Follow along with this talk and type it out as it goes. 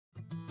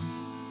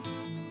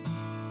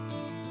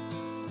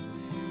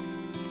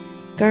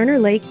Garner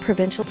Lake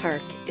Provincial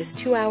Park is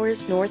 2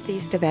 hours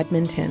northeast of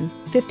Edmonton,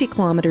 50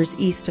 kilometers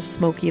east of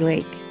Smoky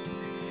Lake.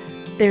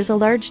 There's a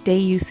large day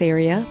use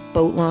area,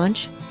 boat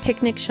launch,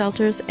 picnic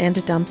shelters, and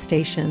a dump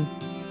station.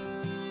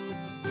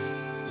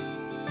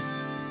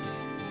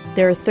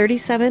 There are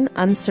 37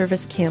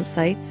 unserviced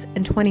campsites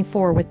and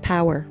 24 with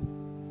power.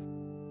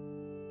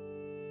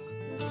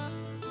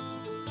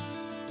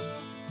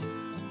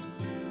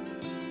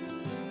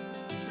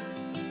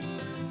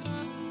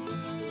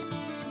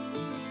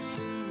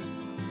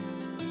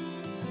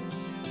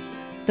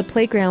 The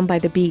playground by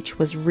the beach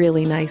was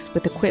really nice,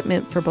 with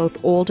equipment for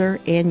both older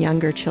and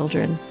younger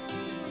children.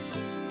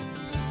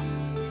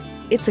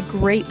 It's a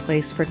great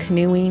place for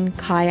canoeing,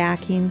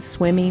 kayaking,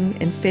 swimming,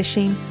 and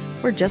fishing,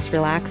 or just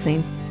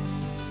relaxing.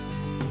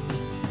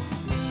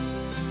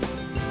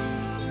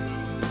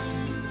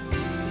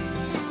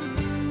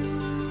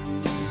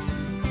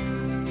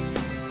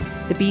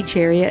 The beach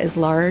area is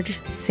large,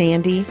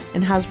 sandy,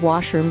 and has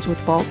washrooms with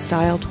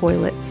vault-style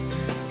toilets,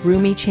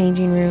 roomy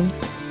changing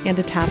rooms, and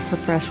a tap for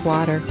fresh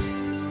water.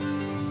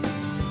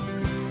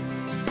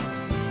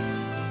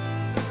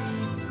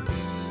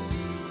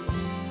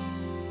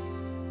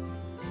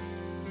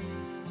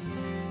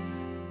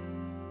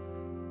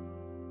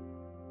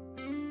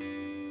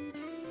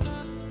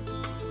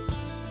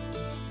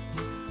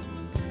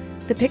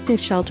 The picnic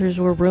shelters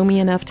were roomy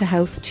enough to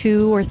house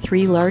 2 or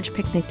 3 large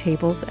picnic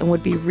tables and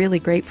would be really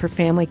great for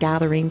family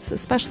gatherings,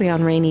 especially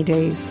on rainy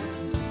days.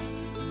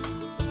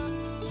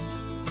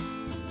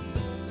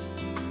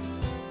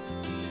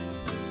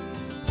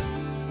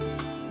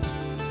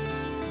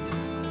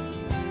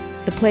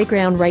 The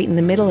playground right in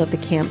the middle of the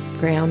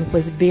campground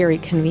was very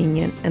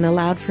convenient and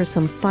allowed for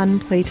some fun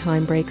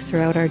playtime breaks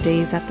throughout our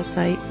days at the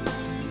site.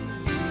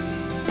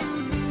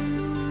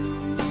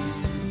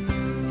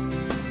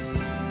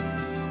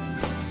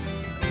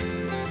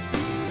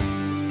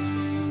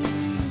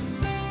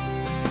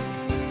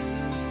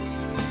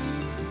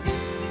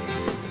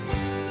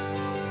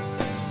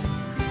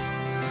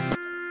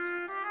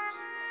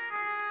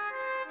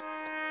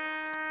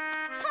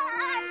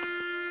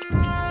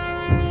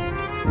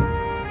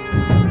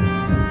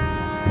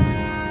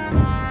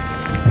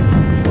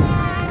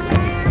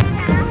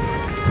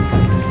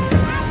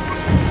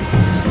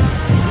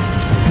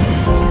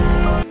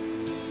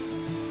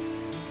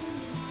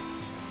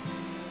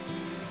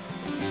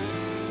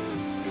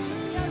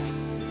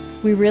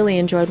 We really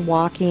enjoyed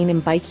walking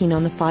and biking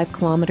on the 5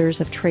 kilometers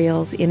of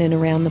trails in and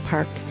around the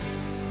park.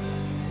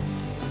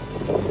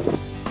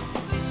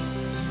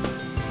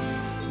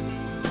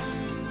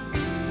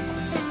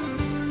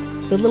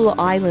 The little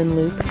island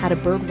loop had a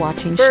bird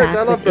watching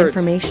shack with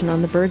information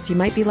on the birds you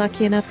might be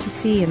lucky enough to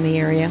see in the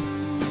area.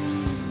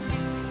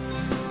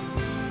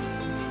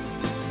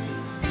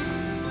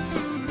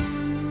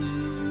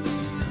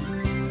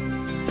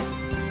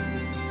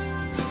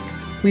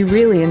 We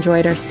really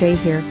enjoyed our stay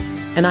here,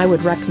 and I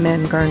would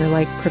recommend Garner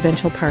Lake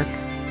Provincial Park.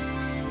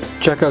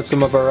 Check out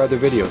some of our other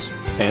videos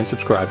and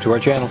subscribe to our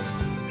channel.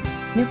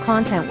 New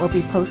content will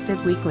be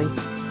posted weekly.